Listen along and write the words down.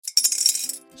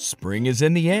Spring is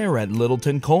in the air at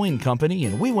Littleton Coin Company,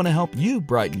 and we want to help you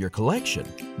brighten your collection.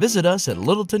 Visit us at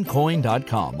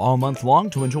littletoncoin.com all month long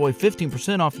to enjoy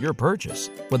 15% off your purchase.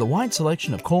 With a wide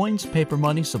selection of coins, paper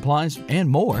money, supplies, and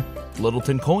more,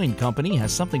 Littleton Coin Company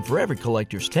has something for every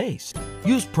collector's taste.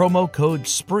 Use promo code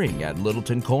SPRING at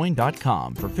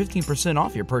littletoncoin.com for 15%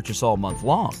 off your purchase all month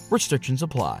long. Restrictions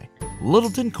apply.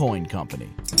 Littleton Coin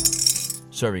Company.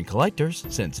 Serving collectors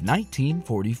since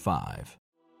 1945.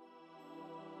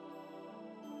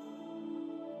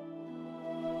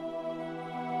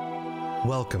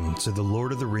 Welcome to the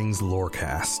Lord of the Rings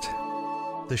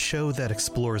Lorecast, the show that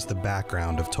explores the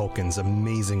background of Tolkien's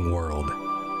amazing world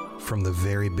from the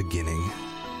very beginning.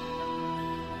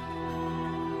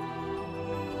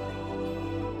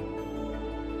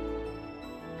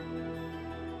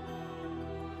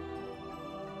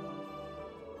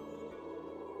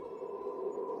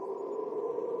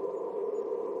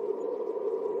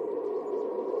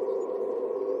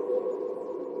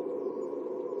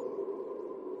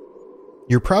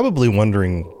 You're probably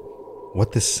wondering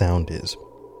what this sound is.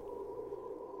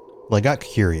 Well, I got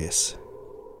curious.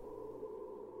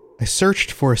 I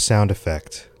searched for a sound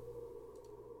effect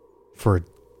for a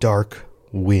dark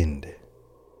wind.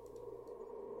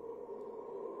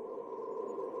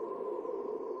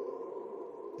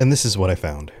 And this is what I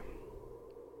found.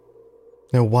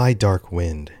 Now, why dark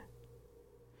wind?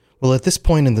 Well, at this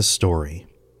point in the story,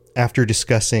 after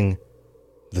discussing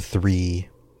the 3,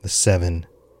 the 7,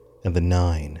 and the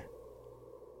 9,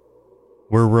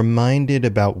 we're reminded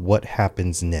about what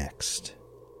happens next.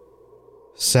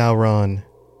 Sauron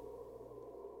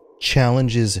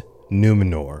challenges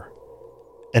Numenor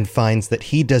and finds that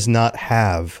he does not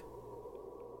have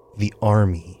the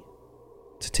army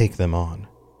to take them on.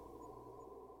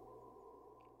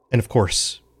 And of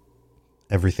course,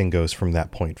 everything goes from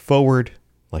that point forward,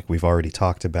 like we've already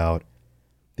talked about.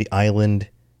 The island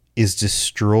is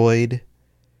destroyed.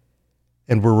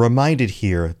 And we're reminded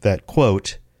here that,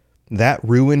 quote, that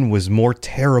ruin was more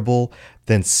terrible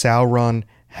than Sauron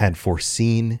had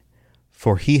foreseen,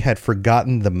 for he had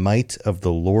forgotten the might of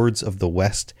the lords of the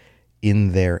West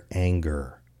in their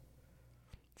anger.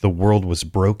 The world was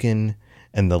broken,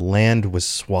 and the land was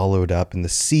swallowed up, and the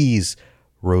seas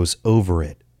rose over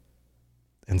it.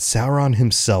 And Sauron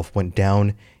himself went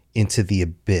down into the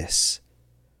abyss.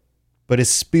 But his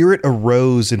spirit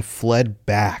arose and fled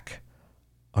back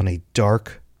on a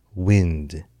dark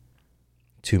wind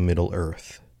to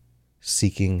Middle-earth,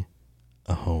 seeking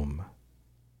a home.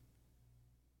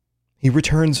 He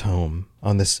returns home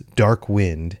on this dark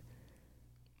wind,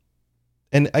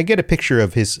 and I get a picture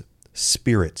of his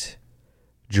spirit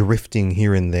drifting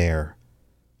here and there,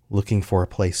 looking for a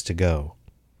place to go,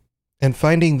 and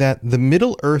finding that the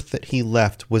Middle-earth that he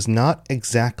left was not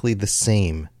exactly the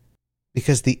same,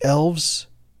 because the elves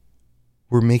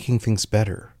were making things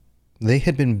better. They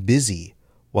had been busy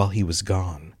while he was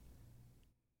gone.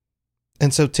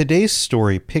 And so today's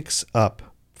story picks up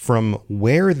from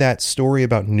where that story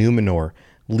about Numenor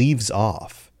leaves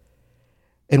off.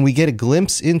 And we get a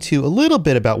glimpse into a little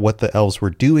bit about what the elves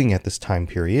were doing at this time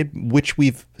period, which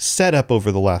we've set up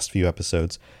over the last few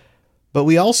episodes. But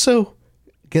we also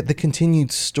get the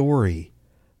continued story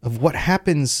of what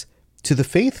happens to the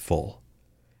faithful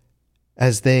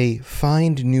as they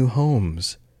find new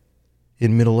homes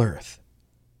in Middle-earth.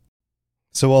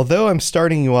 So although I'm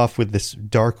starting you off with this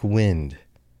dark wind,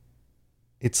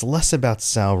 it's less about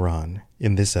Sauron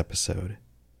in this episode,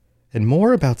 and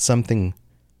more about something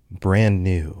brand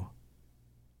new.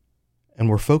 And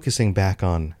we're focusing back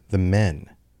on the men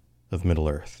of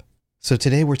Middle-earth. So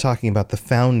today we're talking about the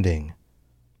founding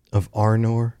of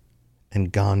Arnor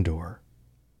and Gondor,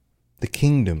 the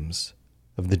kingdoms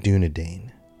of the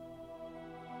Dunedain.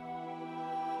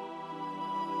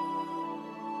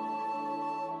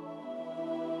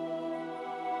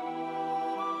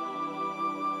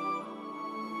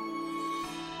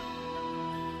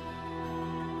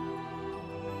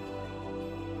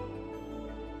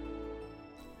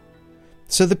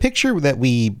 So the picture that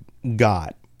we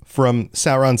got from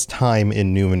Sauron's time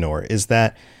in Numenor is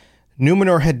that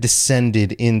Numenor had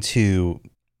descended into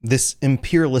this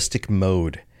imperialistic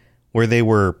mode where they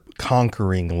were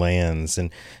conquering lands and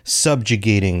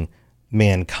subjugating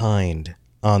mankind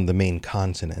on the main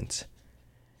continent.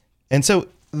 And so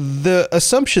the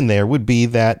assumption there would be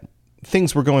that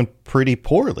things were going pretty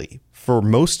poorly for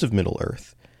most of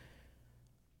Middle-earth.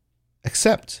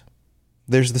 Except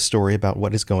there's the story about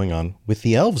what is going on with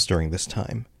the elves during this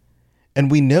time.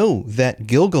 And we know that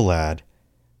Gil-galad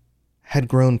had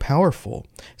grown powerful.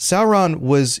 Sauron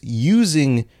was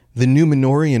using the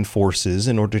Númenórean forces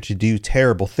in order to do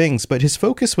terrible things, but his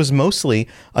focus was mostly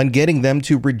on getting them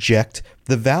to reject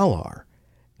the Valar,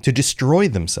 to destroy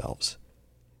themselves.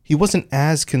 He wasn't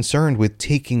as concerned with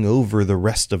taking over the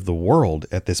rest of the world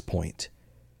at this point.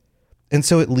 And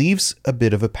so it leaves a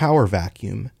bit of a power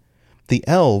vacuum. The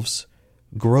elves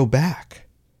grow back.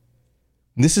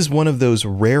 This is one of those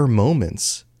rare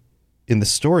moments in the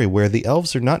story where the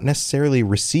elves are not necessarily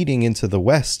receding into the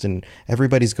west and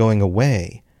everybody's going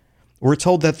away. We're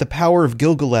told that the power of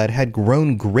Gil-galad had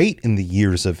grown great in the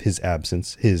years of his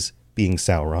absence, his being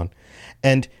Sauron,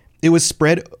 and it was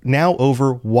spread now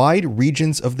over wide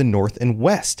regions of the north and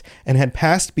west, and had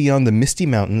passed beyond the Misty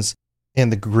Mountains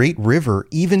and the Great River,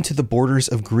 even to the borders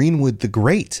of Greenwood the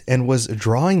Great, and was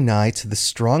drawing nigh to the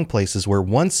strong places where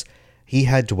once he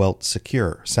had dwelt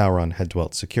secure. Sauron had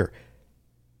dwelt secure.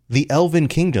 The Elven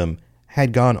Kingdom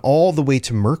had gone all the way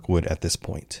to Mirkwood at this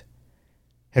point,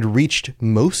 had reached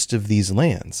most of these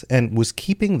lands, and was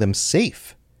keeping them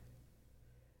safe.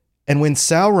 And when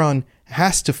Sauron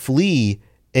has to flee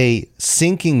a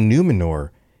sinking Númenor,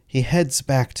 he heads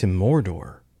back to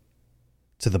Mordor,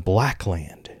 to the Black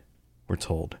Land, we're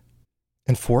told.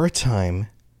 And for a time,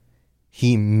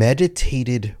 he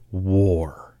meditated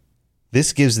war.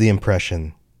 This gives the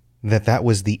impression that that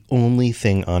was the only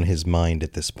thing on his mind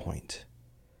at this point.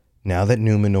 Now that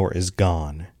Númenor is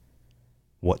gone,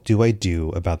 what do I do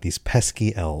about these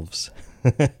pesky elves?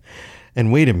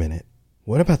 And wait a minute,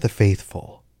 what about the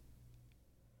faithful?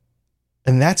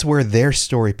 And that's where their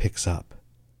story picks up.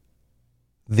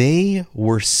 They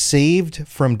were saved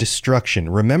from destruction.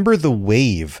 Remember the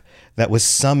wave that was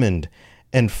summoned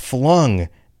and flung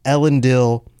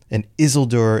Elendil and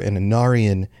Isildur and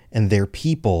Anarion and their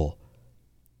people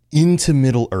into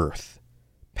Middle-earth,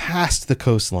 past the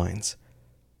coastlines.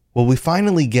 Well, we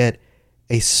finally get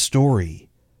a story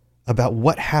about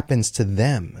what happens to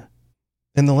them.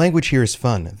 And the language here is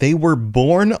fun. They were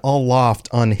borne aloft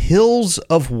on hills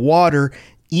of water,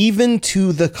 even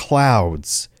to the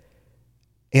clouds,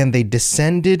 and they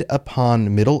descended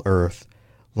upon Middle-earth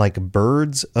like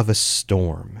birds of a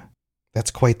storm.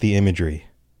 That's quite the imagery.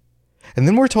 And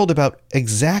then we're told about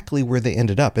exactly where they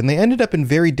ended up, and they ended up in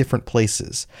very different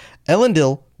places.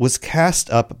 Elendil was cast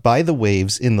up by the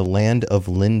waves in the land of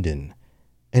Lindon,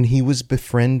 and he was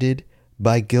befriended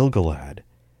by Gil-galad.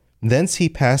 Thence he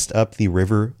passed up the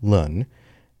river Lun,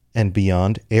 and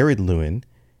beyond Ered Luin,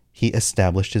 he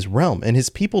established his realm, and his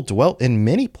people dwelt in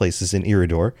many places in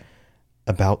Eredor,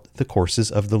 about the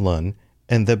courses of the Lun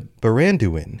and the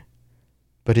Baranduin.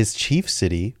 But his chief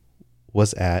city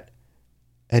was at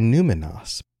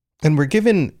Annúminas. And we're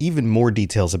given even more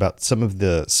details about some of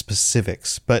the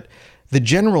specifics, but the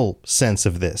general sense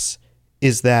of this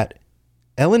is that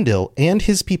Elendil and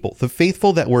his people, the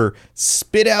faithful that were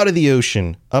spit out of the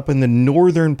ocean up in the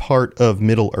northern part of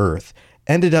Middle-earth,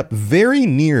 ended up very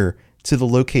near to the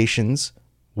locations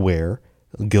where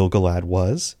Gil-galad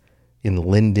was, in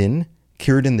Lindon.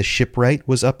 Círdan the shipwright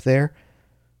was up there,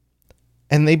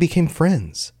 and they became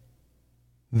friends.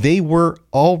 They were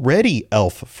already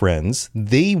elf friends.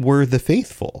 They were the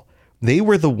faithful. They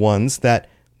were the ones that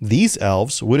these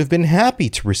elves would have been happy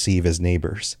to receive as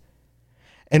neighbors.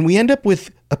 And we end up with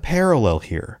a parallel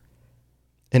here.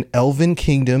 An elven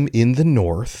kingdom in the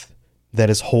north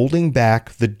that is holding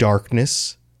back the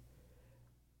darkness,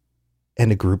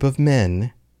 and a group of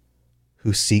men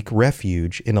who seek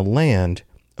refuge in a land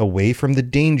away from the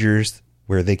dangers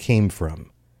where they came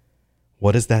from.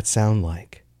 What does that sound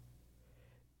like?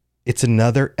 It's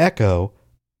another echo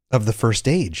of the First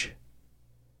Age.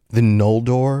 The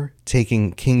Noldor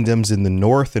taking kingdoms in the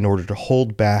north in order to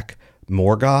hold back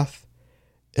Morgoth,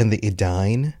 and the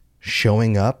Edain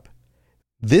showing up,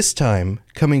 this time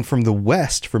coming from the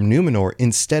west, from Númenor,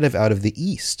 instead of out of the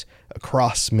east,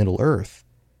 across Middle-earth.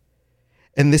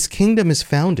 And this kingdom is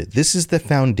founded. This is the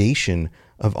foundation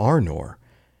of Arnor.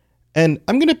 And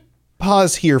I'm going to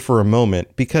pause here for a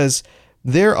moment because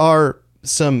there are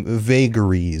some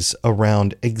vagaries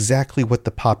around exactly what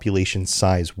the population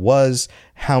size was,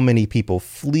 how many people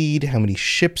fled, how many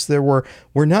ships there were.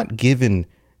 We're not given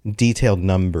detailed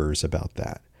numbers about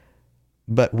that.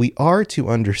 But we are to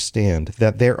understand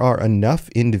that there are enough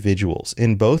individuals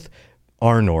in both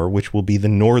Arnor, which will be the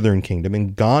northern kingdom,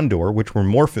 and Gondor, which we're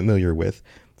more familiar with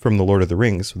from the Lord of the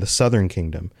Rings, the southern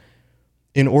kingdom,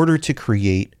 in order to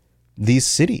create these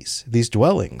cities, these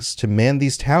dwellings, to man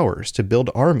these towers, to build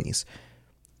armies.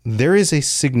 There is a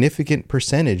significant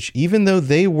percentage, even though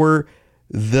they were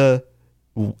the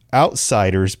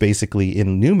outsiders basically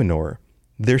in Númenor,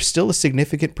 there's still a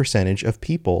significant percentage of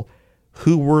people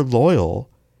who were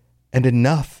loyal and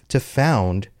enough to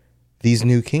found these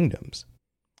new kingdoms.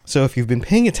 So if you've been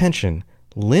paying attention,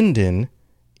 Lindon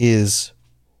is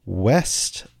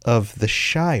west of the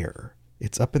Shire.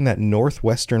 It's up in that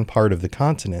northwestern part of the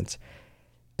continent.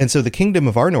 And so the Kingdom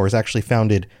of Arnor is actually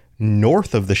founded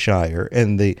north of the Shire,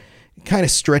 and it kind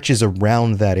of stretches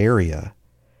around that area.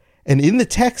 And in the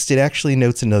text, it actually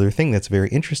notes another thing that's very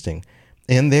interesting.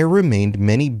 And there remained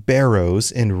many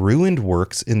barrows and ruined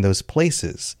works in those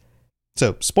places.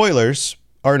 So, spoilers,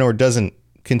 Arnor doesn't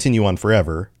continue on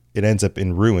forever. It ends up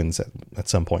in ruins at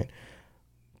some point.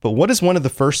 But what is one of the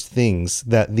first things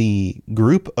that the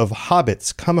group of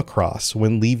hobbits come across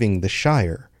when leaving the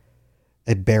Shire?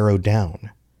 A barrow down.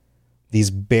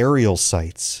 These burial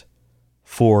sites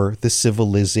for the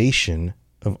civilization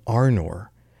of Arnor.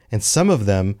 And some of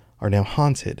them are now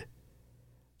haunted.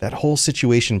 That whole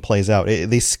situation plays out.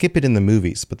 They skip it in the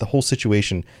movies, but the whole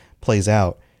situation plays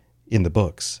out in the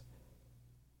books.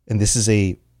 And this is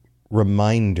a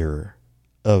reminder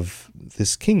of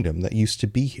this kingdom that used to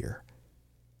be here.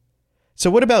 So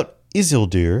what about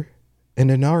Isildur and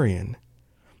Anarion?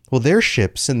 Well, their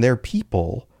ships and their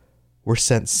people were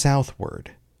sent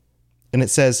southward. And it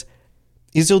says,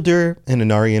 Isildur and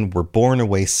Anarion were borne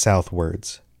away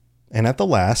southwards. And at the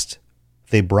last,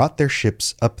 they brought their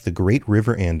ships up the great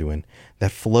river Anduin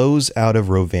that flows out of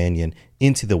Rhovanion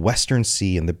into the western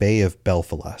sea and the bay of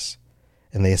Belfalas.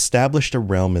 And they established a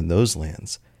realm in those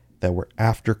lands that were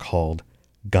after called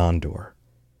Gondor.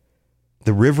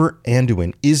 The river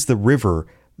Anduin is the river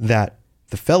that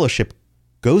the Fellowship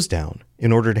goes down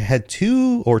in order to head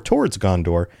to or towards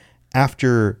Gondor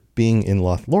after being in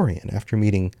Lothlorien, after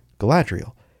meeting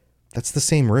Galadriel. That's the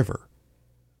same river.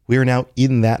 We are now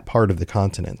in that part of the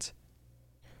continent.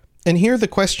 And here the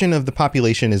question of the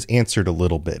population is answered a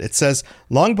little bit. It says,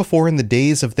 long before in the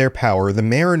days of their power, the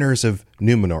mariners of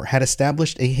Numenor had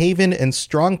established a haven and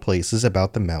strong places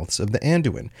about the mouths of the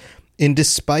Anduin, in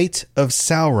despite of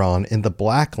Sauron in the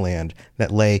Black Land that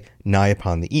lay nigh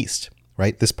upon the east,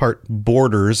 right? This part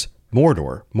borders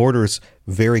Mordor. Mordor's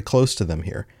very close to them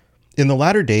here. In the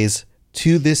latter days,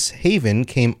 to this haven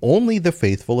came only the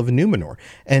faithful of Numenor,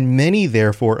 and many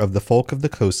therefore of the folk of the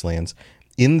coastlands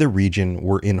in the region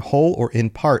were in whole or in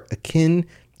part akin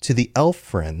to the elf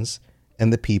friends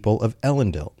and the people of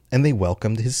Elendil, and they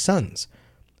welcomed his sons.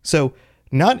 So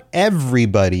not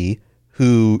everybody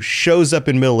who shows up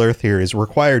in Middle-earth here is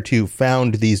required to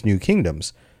found these new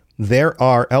kingdoms. There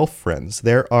are elf friends,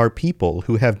 there are people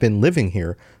who have been living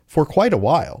here for quite a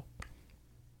while,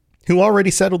 who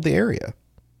already settled the area.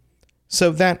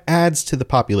 So that adds to the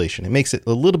population. It makes it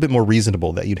a little bit more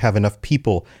reasonable that you'd have enough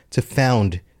people to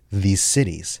found these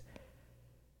cities.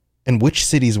 And which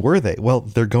cities were they? Well,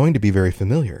 they're going to be very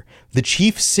familiar. The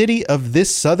chief city of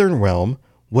this southern realm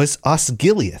was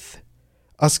Osgiliath.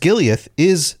 Osgiliath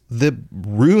is the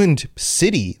ruined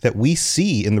city that we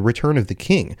see in the Return of the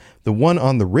King, the one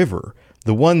on the river,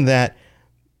 the one that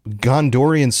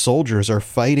Gondorian soldiers are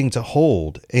fighting to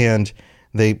hold, and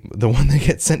the one they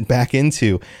get sent back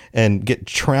into and get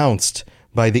trounced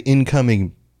by the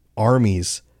incoming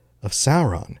armies of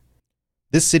Sauron.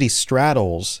 This city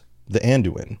straddles the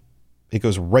Anduin. It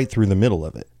goes right through the middle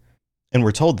of it. And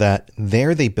we're told that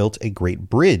there they built a great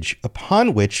bridge,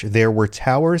 upon which there were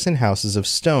towers and houses of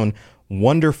stone,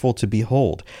 wonderful to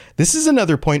behold. This is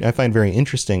another point I find very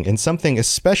interesting, and something,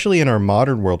 especially in our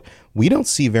modern world, we don't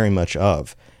see very much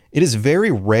of. It is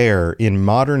very rare in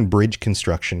modern bridge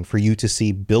construction for you to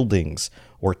see buildings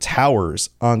or towers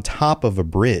on top of a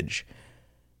bridge.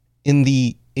 In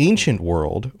the ancient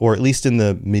world, or at least in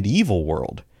the medieval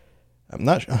world, I'm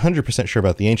not 100% sure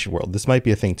about the ancient world. This might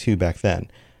be a thing too back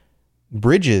then.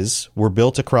 Bridges were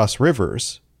built across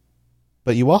rivers,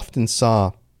 but you often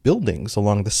saw buildings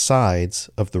along the sides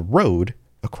of the road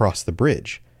across the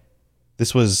bridge.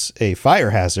 This was a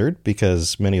fire hazard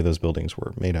because many of those buildings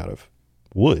were made out of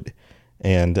wood.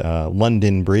 And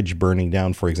London Bridge burning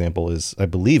down, for example, is, I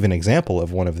believe, an example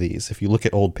of one of these. If you look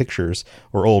at old pictures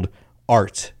or old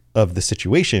art of the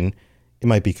situation, it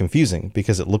might be confusing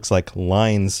because it looks like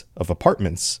lines of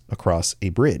apartments across a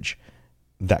bridge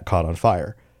that caught on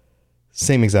fire.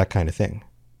 Same exact kind of thing.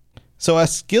 So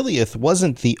Osgiliath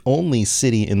wasn't the only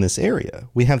city in this area.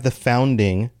 We have the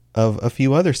founding of a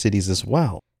few other cities as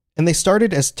well. And they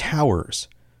started as towers.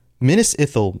 Minas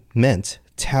Ithil meant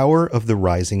Tower of the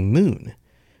Rising Moon.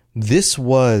 This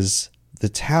was the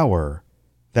tower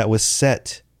that was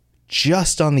set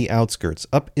just on the outskirts,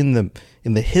 up in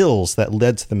the hills that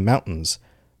led to the mountains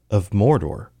of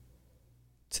Mordor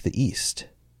to the east.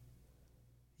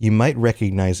 You might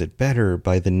recognize it better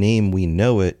by the name we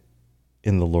know it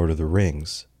in The Lord of the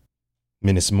Rings,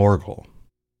 Minas Morgul,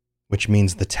 which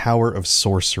means the Tower of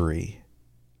Sorcery.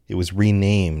 It was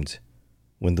renamed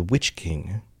when the Witch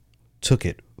King took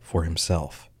it for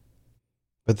himself.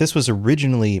 But this was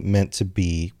originally meant to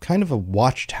be kind of a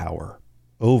watchtower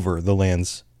over the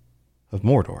lands of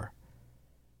Mordor.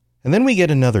 And then we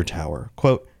get another tower,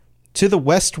 quote, "To the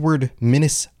westward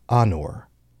Minas Arnor,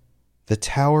 the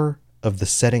tower of the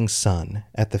setting sun,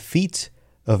 at the feet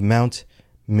of Mount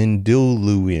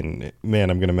Mindoluin." Man,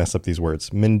 I'm going to mess up these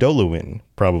words. Mindoluin,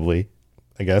 probably,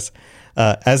 I guess.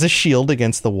 As a shield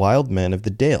against the wild men of the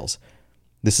Dales.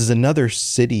 This is another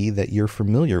city that you're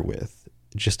familiar with,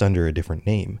 just under a different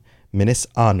name. Minas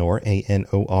Arnor,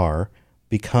 A-N-O-R,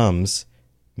 becomes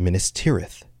Minas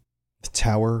Tirith, the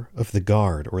Tower of the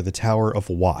Guard, or the Tower of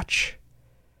Watch.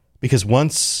 Because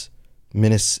once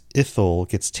Minas Ithil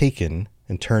gets taken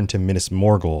and turned to Minas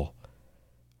Morgul,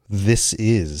 this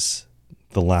is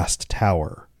the last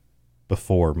tower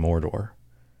before Mordor.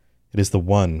 It is the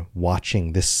one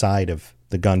watching this side of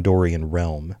the Gondorian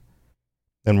realm.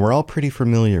 And we're all pretty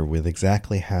familiar with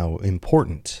exactly how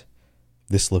important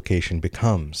this location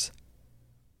becomes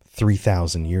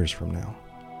 3,000 years from now.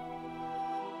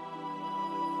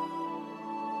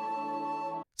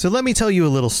 So let me tell you a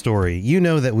little story. You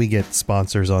know that we get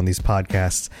sponsors on these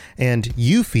podcasts, and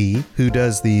Eufy, who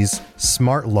does these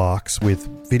smart locks with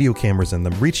video cameras in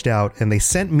them, reached out and they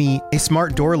sent me a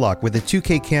smart door lock with a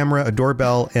 2K camera, a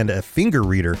doorbell, and a finger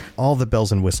reader, all the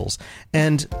bells and whistles.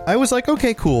 And I was like,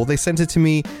 okay, cool. They sent it to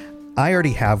me. I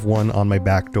already have one on my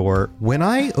back door. When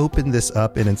I opened this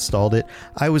up and installed it,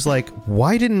 I was like,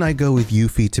 why didn't I go with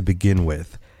Eufy to begin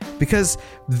with? Because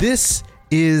this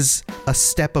is a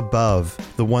step above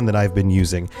the one that I've been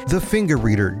using. The finger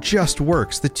reader just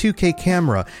works. The 2K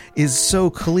camera is so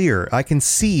clear. I can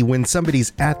see when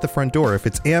somebody's at the front door, if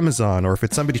it's Amazon or if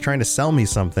it's somebody trying to sell me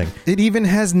something. It even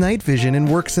has night vision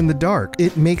and works in the dark.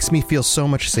 It makes me feel so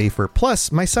much safer. Plus,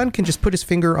 my son can just put his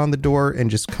finger on the door and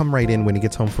just come right in when he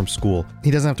gets home from school.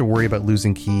 He doesn't have to worry about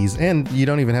losing keys, and you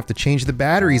don't even have to change the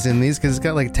batteries in these because it's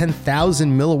got like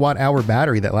 10,000 milliwatt hour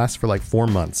battery that lasts for like 4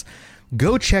 months.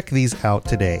 Go check these out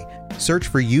today. Search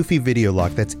for Eufy Video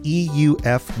Lock, that's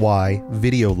EUFY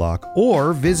Video Lock,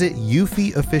 or visit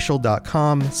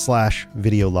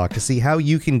eufyofficial.com/video lock to see how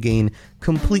you can gain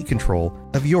complete control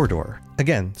of your door.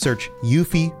 Again, search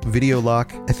Eufy Video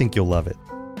Lock. I think you'll love it.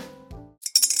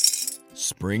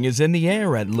 Spring is in the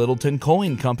air at Littleton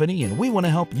Coin Company, and we want to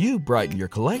help you brighten your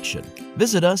collection.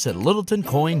 Visit us at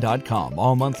littletoncoin.com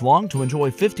all month long to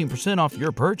enjoy 15% off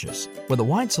your purchase. With a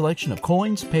wide selection of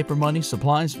coins, paper money,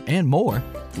 supplies, and more,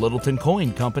 Littleton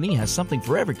Coin Company has something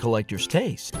for every collector's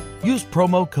taste. Use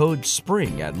promo code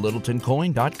SPRING at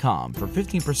littletoncoin.com for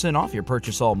 15% off your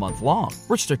purchase all month long.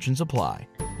 Restrictions apply.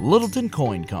 Littleton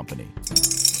Coin Company.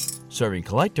 Serving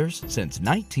collectors since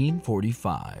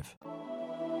 1945.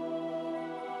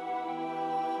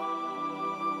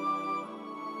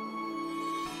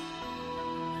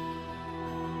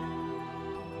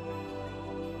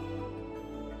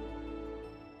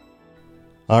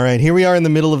 All right, here we are in the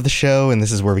middle of the show, and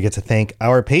this is where we get to thank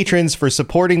our patrons for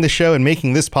supporting the show and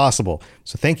making this possible.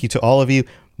 So thank you to all of you.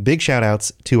 Big shout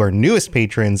outs to our newest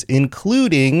patrons,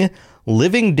 including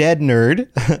Living Dead Nerd,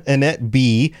 Annette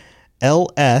B,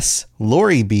 LS,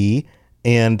 Lori B,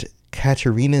 and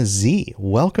Katerina Z.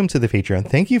 Welcome to the Patreon.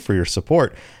 Thank you for your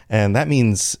support. And that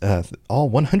means all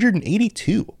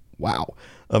 182, wow,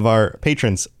 of our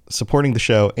patrons supporting the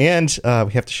show, and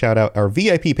we have to shout out our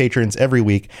VIP patrons every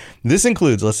week. This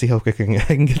includes, let's see how quick I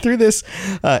can get through this,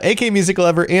 AK Music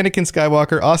Lover, Anakin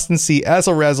Skywalker, Austin C,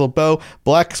 Azzle Razzle, Bo,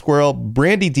 Black Squirrel,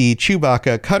 Brandy D,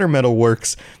 Chewbacca, Cutter Metal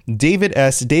Works, David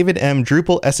S, David M,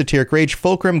 Drupal, Esoteric Rage,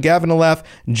 Fulcrum, Gavin Alaf,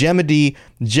 Gemma D,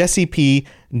 Jesse P,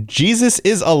 Jesus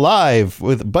is Alive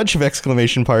with a bunch of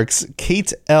exclamation marks,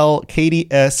 Kate L,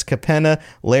 Katie S, Capenna,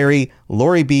 Larry,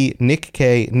 Lori B, Nick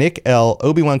K, Nick L,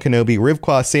 Obi-Wan Kenobi,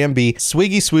 Rivqua, Sam B,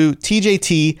 Swiggy Swoo,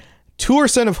 TJT, Tour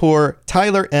Son of Whore,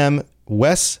 Tyler M,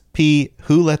 Wes P,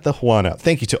 Who Let the Juan Out.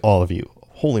 Thank you to all of you.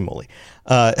 Holy moly.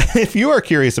 If you are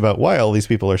curious about why all these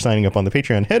people are signing up on the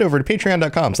Patreon, head over to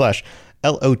patreon.com/LOTR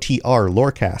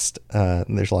Lorecast.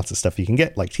 There's lots of stuff you can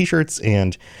get, like t-shirts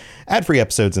and ad-free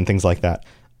episodes and things like that.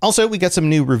 Also, we got some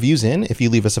new reviews in. If you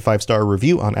leave us a 5-star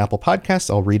review on Apple Podcasts,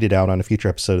 I'll read it out on a future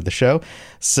episode of the show.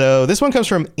 So this one comes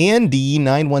from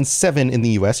Andy917 in the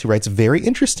US, who writes, very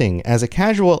interesting. As a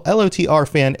casual LOTR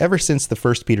fan ever since the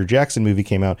first Peter Jackson movie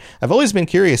came out, I've always been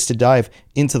curious to dive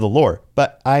into the lore.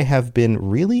 but I have been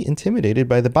really intimidated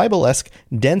by the Bible-esque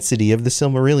density of the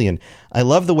Silmarillion. I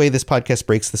love the way this podcast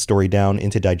breaks the story down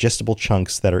into digestible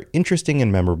chunks that are interesting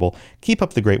and memorable. Keep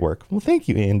up the great work. Well, thank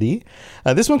you, Andy.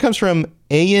 This one comes from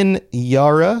Ayan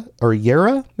Yara,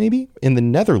 maybe, in the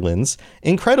Netherlands.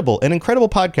 An incredible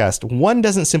podcast. One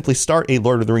doesn't simply start a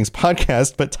Lord of the Rings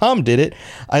podcast, but Tom did it.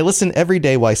 I listen every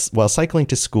day while cycling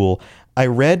to school. I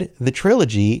read the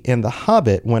trilogy and The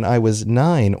Hobbit when I was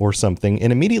 9 or something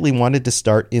and immediately wanted to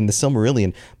start in the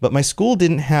Silmarillion, but my school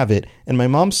didn't have it and my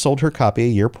mom sold her copy a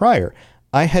year prior.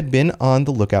 I had been on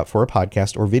the lookout for a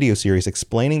podcast or video series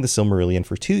explaining the Silmarillion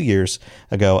for 2 years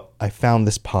ago. I found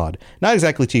this pod. Not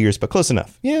exactly 2 years, but close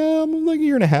enough. Yeah, like a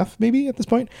year and a half, maybe, at this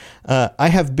point. I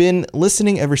have been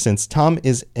listening ever since. Tom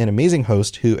is an amazing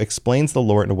host who explains the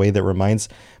lore in a way that reminds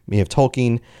me of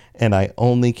Tolkien, and I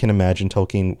only can imagine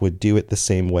Tolkien would do it the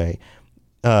same way.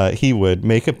 He would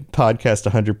make a podcast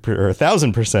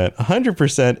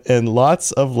 1,000%, and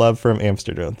lots of love from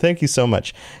Amsterdam. Thank you so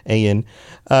much, Ian.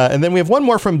 And then we have one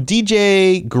more from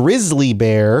DJ Grizzly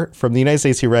Bear from the United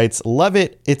States. He writes, love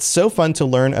it. It's so fun to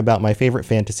learn about my favorite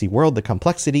fantasy world. The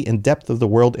complexity and depth of the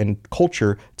world and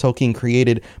culture Tolkien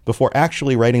created before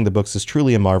actually writing the books is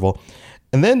truly a marvel.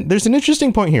 And then there's an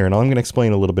interesting point here, and I'm going to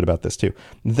explain a little bit about this too.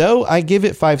 Though I give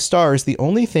it 5 stars, the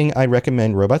only thing I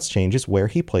recommend Robots Change is where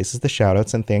he places the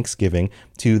shoutouts and Thanksgiving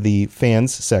to the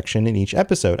fans section in each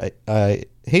episode. I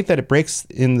hate that it breaks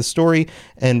in the story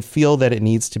and feel that it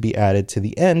needs to be added to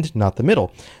the end, not the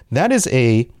middle. That is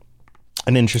an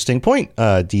interesting point,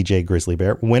 DJ Grizzly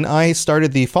Bear. When I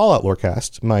started the Fallout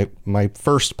Lorecast, my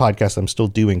first podcast I'm still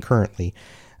doing currently,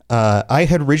 I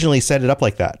had originally set it up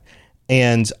like that.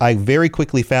 And I very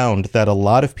quickly found that a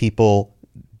lot of people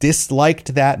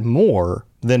disliked that more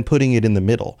than putting it in the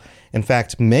middle. In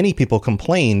fact, many people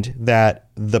complained that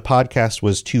the podcast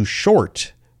was too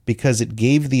short because it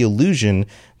gave the illusion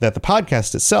that the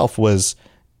podcast itself was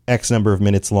X number of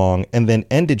minutes long and then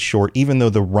ended short, even though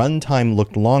the runtime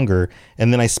looked longer.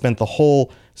 And then I spent the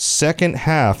whole second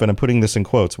half, and I'm putting this in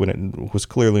quotes when it was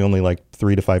clearly only like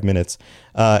 3 to 5 minutes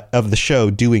of the show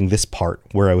doing this part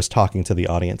where I was talking to the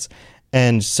audience.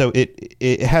 And so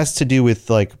it has to do with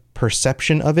like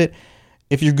perception of it.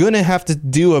 If you're going to have to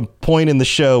do a point in the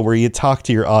show where you talk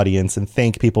to your audience and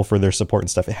thank people for their support and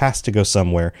stuff, it has to go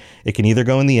somewhere. It can either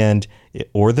go in the end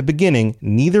or the beginning.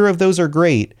 Neither of those are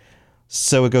great.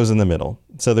 So it goes in the middle.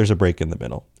 So there's a break in the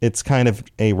middle. It's kind of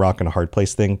a rock and a hard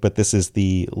place thing, but this is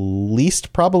the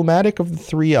least problematic of the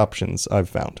 3 options I've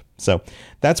found. So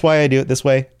that's why I do it this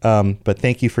way. But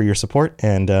thank you for your support,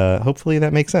 and hopefully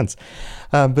that makes sense.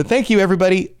 But thank you,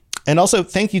 everybody. And also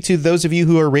thank you to those of you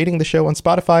who are rating the show on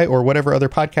Spotify or whatever other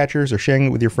podcatchers, or sharing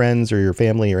it with your friends or your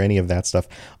family or any of that stuff.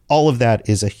 All of that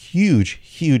is a huge,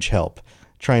 huge help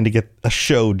trying to get a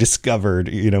show discovered,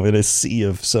 in a sea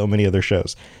of so many other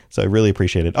shows. So I really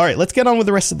appreciate it. All right, let's get on with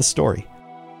the rest of the story.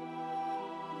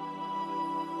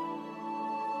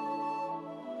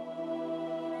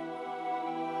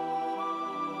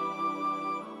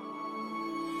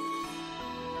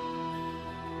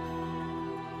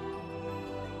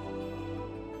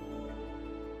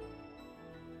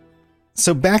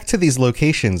 So back to these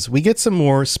locations, we get some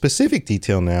more specific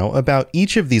detail now about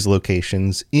each of these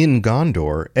locations in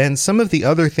Gondor and some of the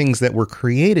other things that were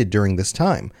created during this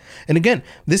time. And again,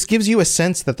 this gives you a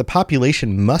sense that the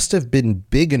population must have been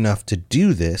big enough to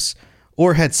do this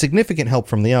or had significant help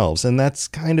from the elves. And that's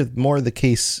kind of more the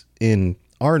case in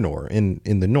Arnor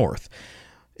in the north.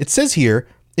 It says here,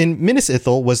 in Minas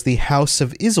Ithil was the house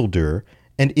of Isildur,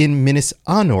 and in Minas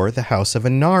Anor the house of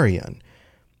Anarion.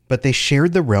 But they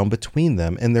shared the realm between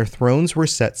them, and their thrones were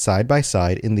set side by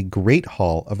side in the great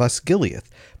hall of Osgiliath.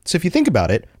 So if you think about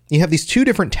it, you have these 2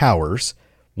 different towers.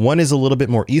 One is a little bit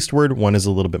more eastward, one is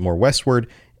a little bit more westward,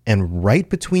 and right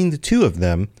between the 2 of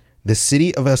them, the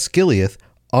city of Osgiliath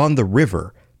on the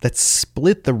river that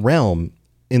split the realm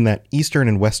in that eastern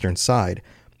and western side.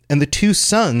 And the 2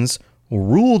 sons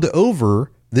ruled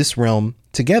over this realm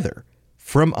together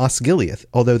from Osgiliath,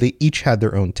 although they each had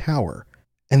their own tower.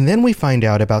 And then we find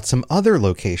out about some other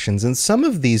locations, and some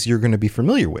of these you're going to be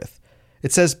familiar with.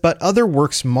 It says, but other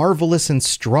works marvelous and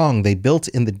strong they built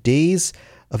in the days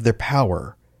of their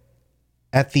power.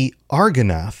 At the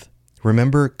Argonath,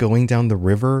 remember going down the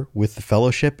river with the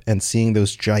Fellowship and seeing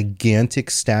those gigantic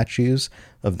statues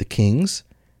of the kings?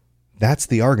 That's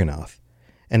the Argonath.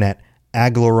 And at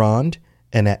Aglorond,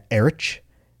 and at Erich,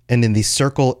 and in the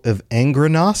circle of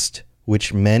Angranost,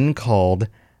 which men called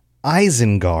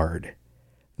Isengard.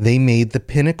 They made the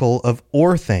pinnacle of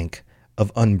Orthanc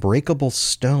of unbreakable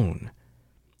stone.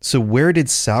 So where did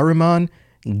Saruman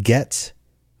get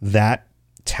that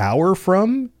tower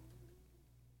from?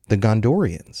 the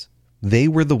Gondorians. They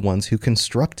were the ones who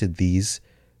constructed these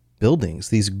buildings,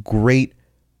 these great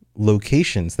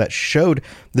locations that showed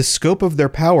the scope of their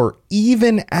power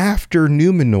even after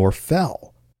Numenor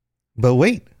fell. But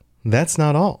wait, that's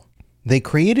not all. They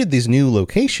created these new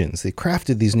locations, they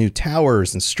crafted these new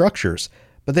towers and structures,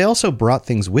 but they also brought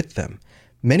things with them.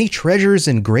 Many treasures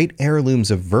and great heirlooms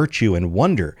of virtue and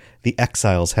wonder the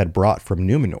exiles had brought from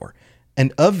Numenor,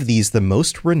 and of these the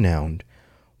most renowned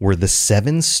were the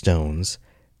 7 stones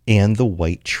and the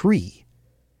white tree.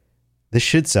 This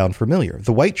should sound familiar.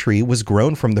 The white tree was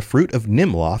grown from the fruit of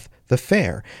Nimloth the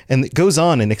Fair, and it goes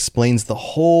on and explains the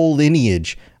whole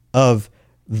lineage of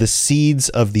the seeds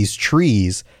of these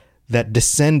trees that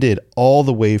descended all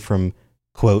the way from,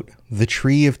 quote, the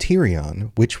tree of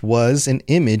Tirion, which was an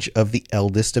image of the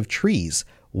eldest of trees,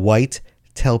 white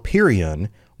Telperion,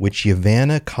 which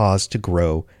Yavanna caused to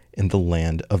grow in the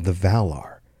land of the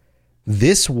Valar.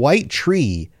 This white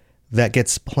tree that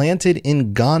gets planted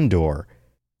in Gondor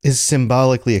is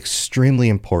symbolically extremely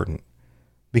important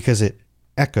because it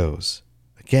echoes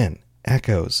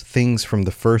things from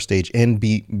the First Age and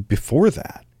before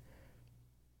that.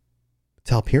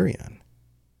 Telperion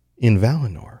in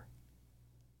Valinor.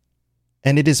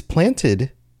 And it is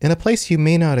planted in a place you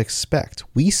may not expect.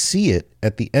 We see it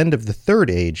at the end of the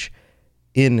Third Age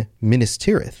in Minas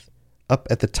Tirith, up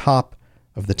at the top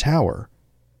of the tower.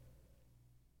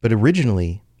 But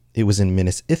originally, it was in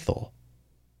Minas Ithil,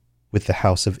 with the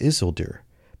house of Isildur,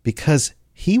 because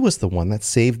he was the one that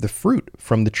saved the fruit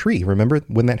from the tree. Remember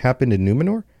when that happened in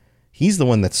Numenor? He's the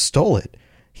one that stole it.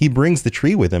 He brings the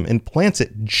tree with him and plants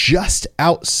it just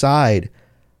outside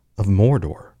of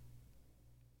Mordor.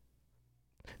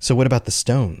 So what about the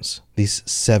stones? These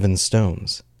 7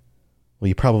 stones? Well,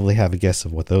 you probably have a guess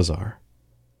of what those are.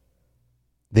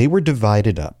 They were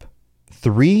divided up.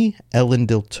 3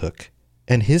 Elendil took,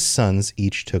 and his sons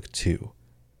each took 2.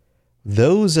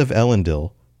 Those of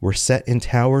Elendil were set in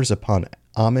towers upon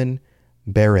Amen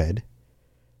Bered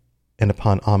and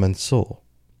upon Amen Sul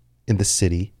in the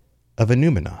city of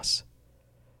Enumenos.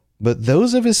 But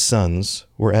those of his sons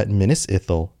were at Minas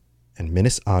Ithil and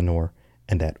Minas Anor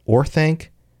and at Orthanc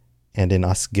and in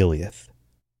Osgiliath.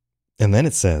 And then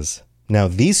it says, now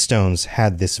these stones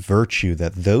had this virtue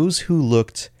that those who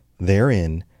looked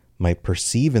therein might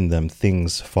perceive in them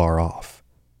things far off,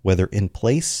 whether in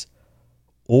place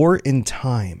or in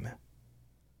time.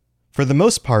 For the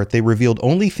most part, they revealed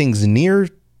only things near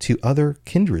to other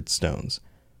kindred stones,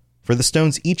 for the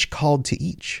stones each called to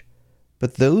each.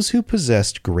 But those who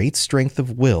possessed great strength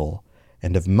of will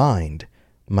and of mind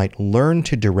might learn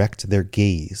to direct their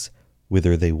gaze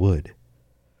whither they would.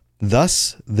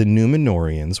 Thus the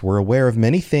Numenorians were aware of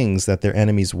many things that their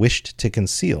enemies wished to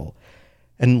conceal,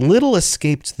 and little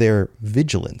escaped their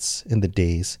vigilance in the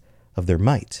days of their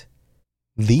might.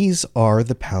 These are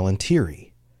the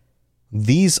Palantiri.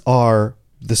 These are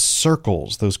the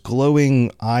circles, those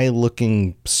glowing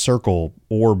eye-looking circle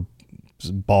orb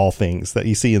ball things that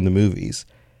you see in the movies.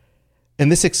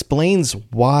 And this explains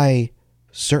why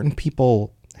certain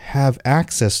people have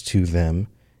access to them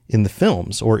in the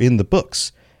films or in the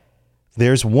books.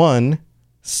 There's one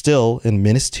still in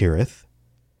Minas Tirith.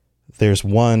 There's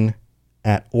one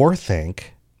at Orthanc,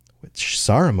 which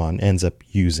Saruman ends up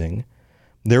using.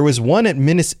 There was one at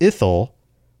Minas Ithil,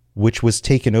 which was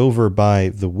taken over by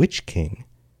the Witch King.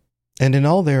 And in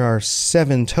all, there are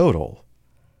 7 total.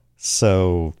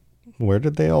 So where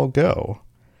did they all go?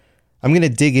 I'm going to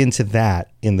dig into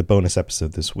that in the bonus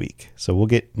episode this week. So we'll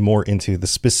get more into the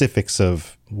specifics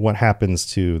of what happens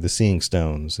to the Seeing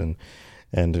Stones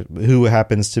and who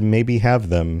happens to maybe have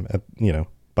them,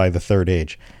 by the Third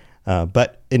Age.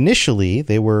 But initially,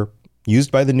 they were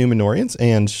used by the Numenorians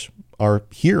and are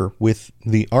here with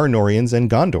the Arnorians and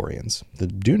Gondorians, the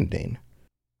Dunedain.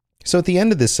 So at the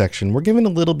end of this section, we're given a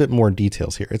little bit more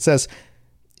details here. It says,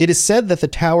 it is said that the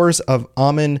towers of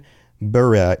Amen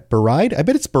Berid, I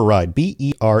bet it's Berid,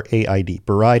 B-E-R-A-I-D,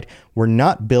 Berid, were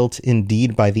not built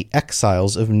indeed by the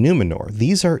exiles of Numenor.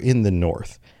 These are in the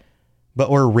north,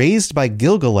 but were raised by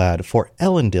Gil-galad for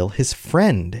Elendil, his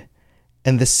friend.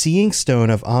 And the Seeing Stone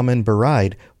of Amen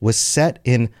Berid was set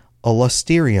in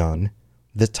Olosterion,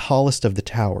 the tallest of the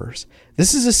towers.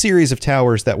 This is a series of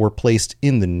towers that were placed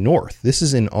in the north. This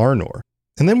is in Arnor.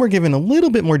 And then we're given a little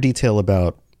bit more detail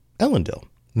about Elendil.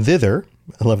 Thither,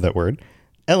 I love that word,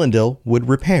 Elendil would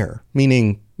repair,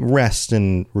 meaning rest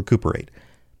and recuperate.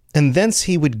 And thence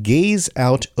he would gaze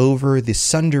out over the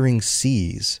sundering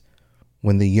seas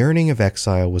when the yearning of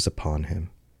exile was upon him.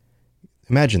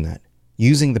 Imagine that,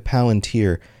 using the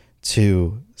Palantir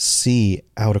to see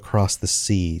out across the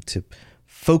sea, to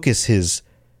focus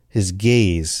his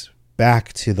gaze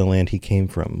back to the land he came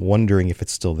from, wondering if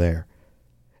it's still there.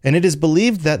 And it is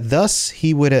believed that thus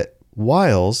he would at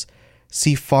whiles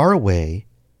see far away,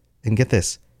 and get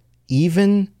this,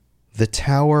 even the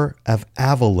tower of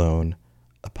Avalon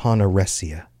upon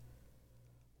Eresia,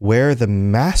 where the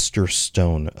Master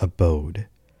Stone abode,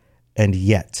 and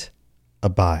yet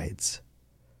abides.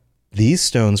 These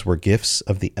stones were gifts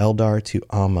of the Eldar to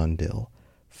Amandil,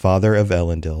 father of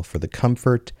Elendil, for the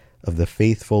comfort of the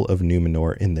faithful of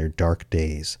Numenor in their dark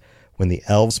days, when the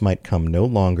elves might come no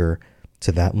longer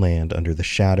to that land under the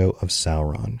shadow of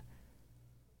Sauron.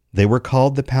 They were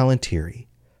called the Palantiri,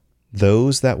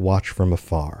 those that watch from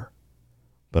afar.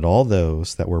 But all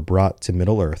those that were brought to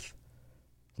Middle-earth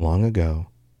long ago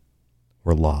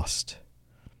were lost.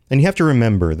 And you have to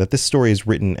remember that this story is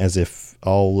written as if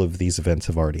all of these events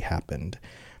have already happened.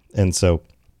 And so,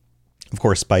 of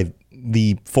course, by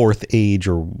the Fourth Age,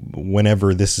 or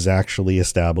whenever this is actually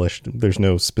established, there's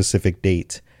no specific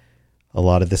date. A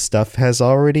lot of this stuff has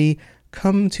already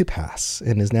come to pass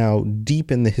and is now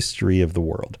deep in the history of the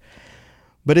world.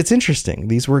 But it's interesting.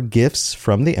 These were gifts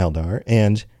from the Eldar,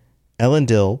 and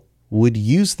Elendil would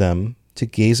use them to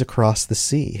gaze across the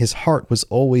sea. His heart was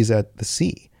always at the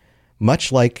sea,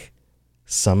 much like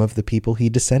some of the people he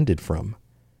descended from.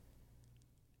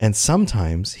 And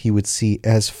sometimes he would see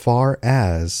as far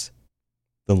as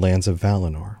the lands of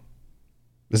Valinor.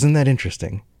 Isn't that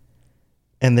interesting?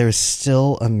 And there's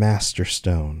still a Master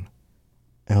Stone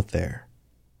out there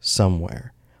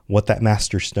somewhere. What that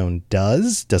Master Stone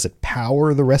does it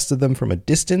power the rest of them from a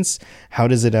distance? How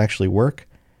does it actually work?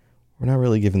 We're not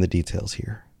really given the details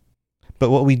here.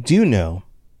 But what we do know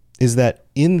is that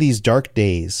in these dark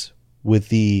days, with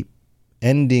the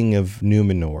ending of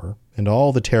Numenor and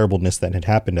all the terribleness that had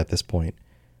happened at this point,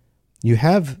 you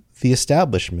have the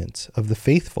establishment of the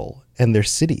faithful and their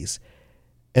cities,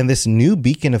 and this new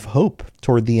beacon of hope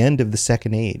toward the end of the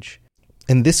Second Age.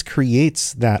 And this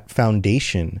creates that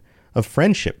foundation of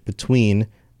friendship between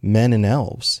men and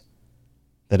elves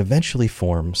that eventually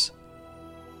forms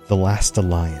the last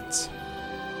alliance.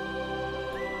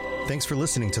 Thanks for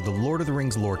listening to the Lord of the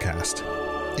Rings Lorecast.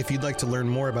 If you'd like to learn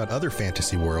more about other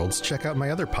fantasy worlds, check out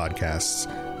my other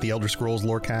podcasts, The Elder Scrolls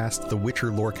Lorecast, The Witcher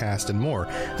Lorecast, and more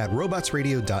at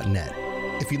robotsradio.net.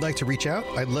 If you'd like to reach out,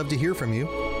 I'd love to hear from you.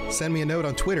 Send me a note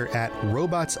on Twitter at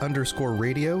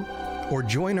robots_radio, or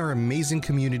join our amazing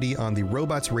community on the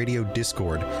Robots Radio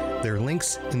Discord. There are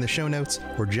links in the show notes,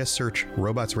 or just search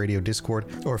Robots Radio Discord,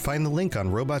 or find the link on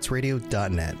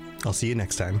robotsradio.net. I'll see you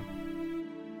next time.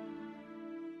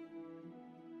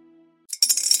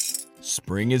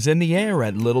 Spring is in the air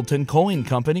at Littleton Coin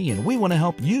Company, and we want to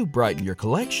help you brighten your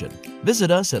collection.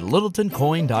 Visit us at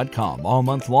littletoncoin.com all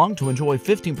month long to enjoy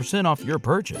 15% off your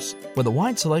purchase. With a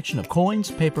wide selection of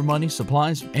coins, paper money,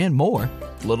 supplies, and more,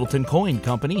 Littleton Coin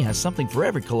Company has something for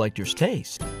every collector's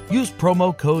taste. Use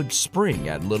promo code SPRING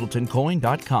at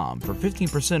littletoncoin.com for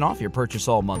 15% off your purchase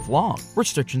all month long.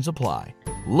 Restrictions apply.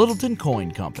 Littleton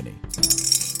Coin Company.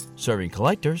 Serving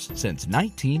collectors since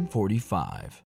 1945.